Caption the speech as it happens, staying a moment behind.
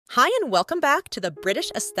Hi and welcome back to the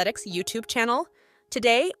British Aesthetics YouTube channel.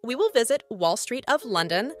 Today, we will visit Wall Street of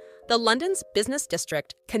London, the London's business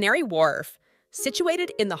district, Canary Wharf,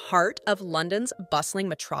 situated in the heart of London's bustling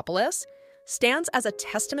metropolis, stands as a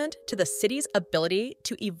testament to the city's ability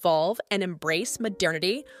to evolve and embrace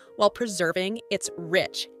modernity while preserving its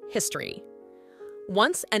rich history.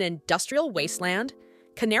 Once an industrial wasteland,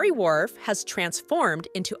 Canary Wharf has transformed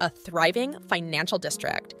into a thriving financial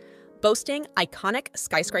district, boasting iconic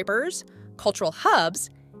skyscrapers, cultural hubs,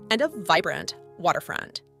 and a vibrant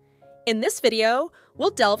waterfront. In this video, we'll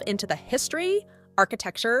delve into the history,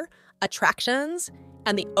 architecture, attractions,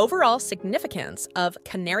 and the overall significance of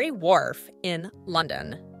Canary Wharf in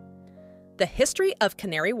London. The history of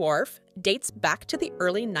Canary Wharf dates back to the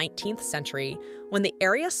early 19th century when the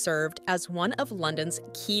area served as one of London's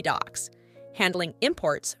key docks, handling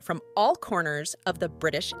imports from all corners of the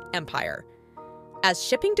British Empire. As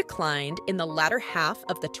shipping declined in the latter half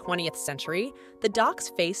of the 20th century, the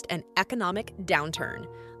docks faced an economic downturn,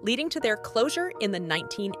 leading to their closure in the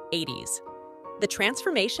 1980s. The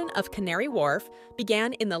transformation of Canary Wharf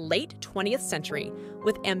began in the late 20th century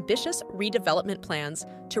with ambitious redevelopment plans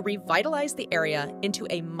to revitalize the area into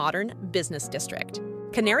a modern business district.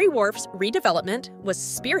 Canary Wharf's redevelopment was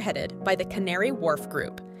spearheaded by the Canary Wharf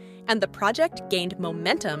Group, and the project gained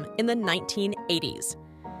momentum in the 1980s.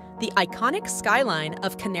 The iconic skyline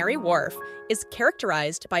of Canary Wharf is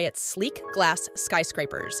characterized by its sleek glass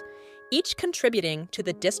skyscrapers, each contributing to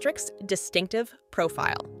the district's distinctive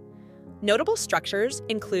profile. Notable structures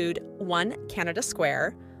include One Canada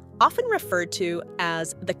Square, often referred to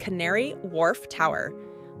as the Canary Wharf Tower,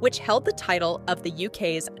 which held the title of the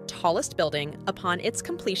UK's tallest building upon its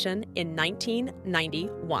completion in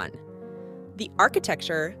 1991. The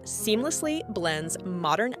architecture seamlessly blends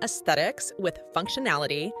modern aesthetics with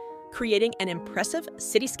functionality, creating an impressive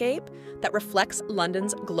cityscape that reflects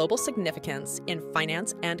London's global significance in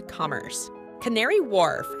finance and commerce. Canary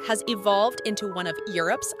Wharf has evolved into one of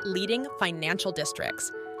Europe's leading financial districts,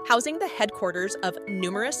 housing the headquarters of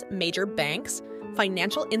numerous major banks,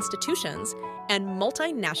 financial institutions, and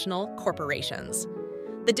multinational corporations.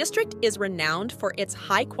 The district is renowned for its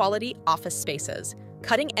high-quality office spaces,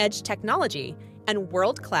 cutting-edge technology, and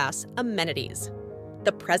world-class amenities.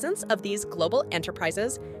 The presence of these global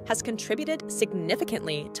enterprises has contributed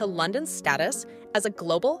significantly to London's status as a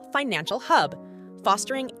global financial hub,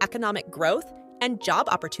 fostering economic growth and job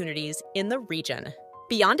opportunities in the region.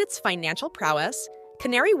 Beyond its financial prowess,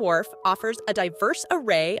 Canary Wharf offers a diverse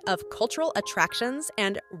array of cultural attractions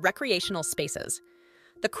and recreational spaces.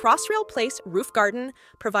 The Crossrail Place Roof Garden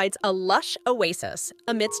provides a lush oasis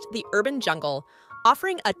amidst the urban jungle,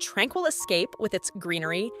 offering a tranquil escape with its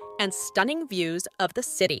greenery and stunning views of the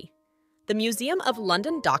city. The Museum of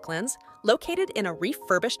London Docklands, located in a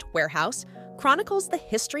refurbished warehouse, chronicles the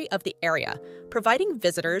history of the area, providing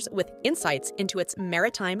visitors with insights into its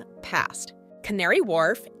maritime past. Canary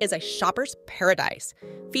Wharf is a shopper's paradise,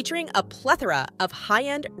 featuring a plethora of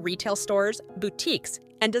high-end retail stores, boutiques,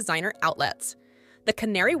 and designer outlets. The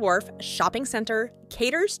Canary Wharf Shopping Center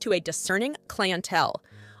caters to a discerning clientele,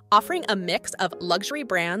 offering a mix of luxury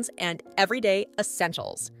brands and everyday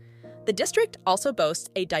essentials. The district also boasts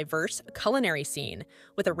a diverse culinary scene,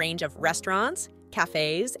 with a range of restaurants,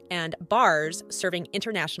 cafes, and bars serving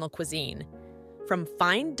international cuisine. From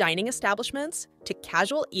fine dining establishments to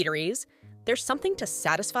casual eateries, there's something to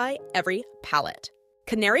satisfy every palate.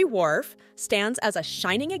 Canary Wharf stands as a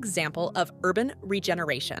shining example of urban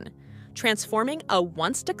regeneration, transforming a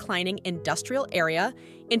once declining industrial area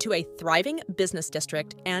into a thriving business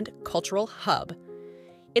district and cultural hub.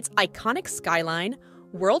 Its iconic skyline,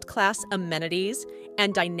 world-class amenities,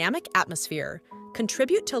 and dynamic atmosphere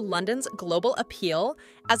contribute to London's global appeal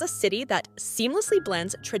as a city that seamlessly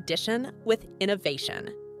blends tradition with innovation.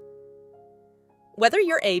 Whether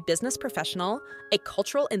you're a business professional, a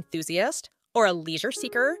cultural enthusiast, or a leisure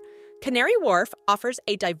seeker, Canary Wharf offers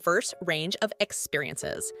a diverse range of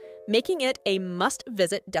experiences, making it a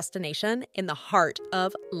must-visit destination in the heart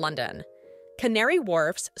of London. Canary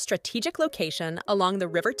Wharf's strategic location along the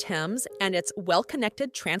River Thames and its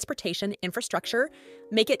well-connected transportation infrastructure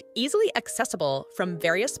make it easily accessible from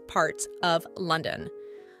various parts of London.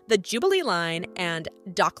 The Jubilee Line and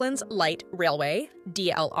Docklands Light Railway,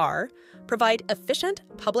 DLR, provide efficient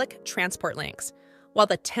public transport links, while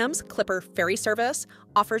the Thames Clipper ferry service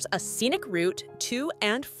offers a scenic route to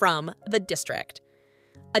and from the district.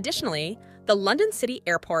 Additionally, the London City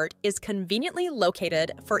Airport is conveniently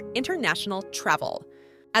located for international travel.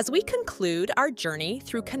 As we conclude our journey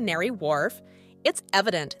through Canary Wharf, it's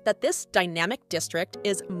evident that this dynamic district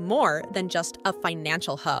is more than just a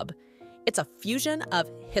financial hub. It's a fusion of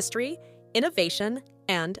history, innovation,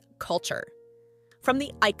 and culture. From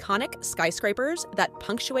the iconic skyscrapers that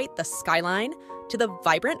punctuate the skyline to the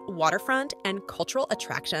vibrant waterfront and cultural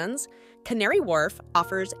attractions, Canary Wharf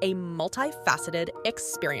offers a multifaceted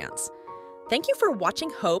experience. Thank you for watching.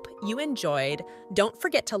 Hope you enjoyed. Don't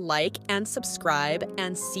forget to like and subscribe,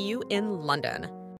 and see you in London.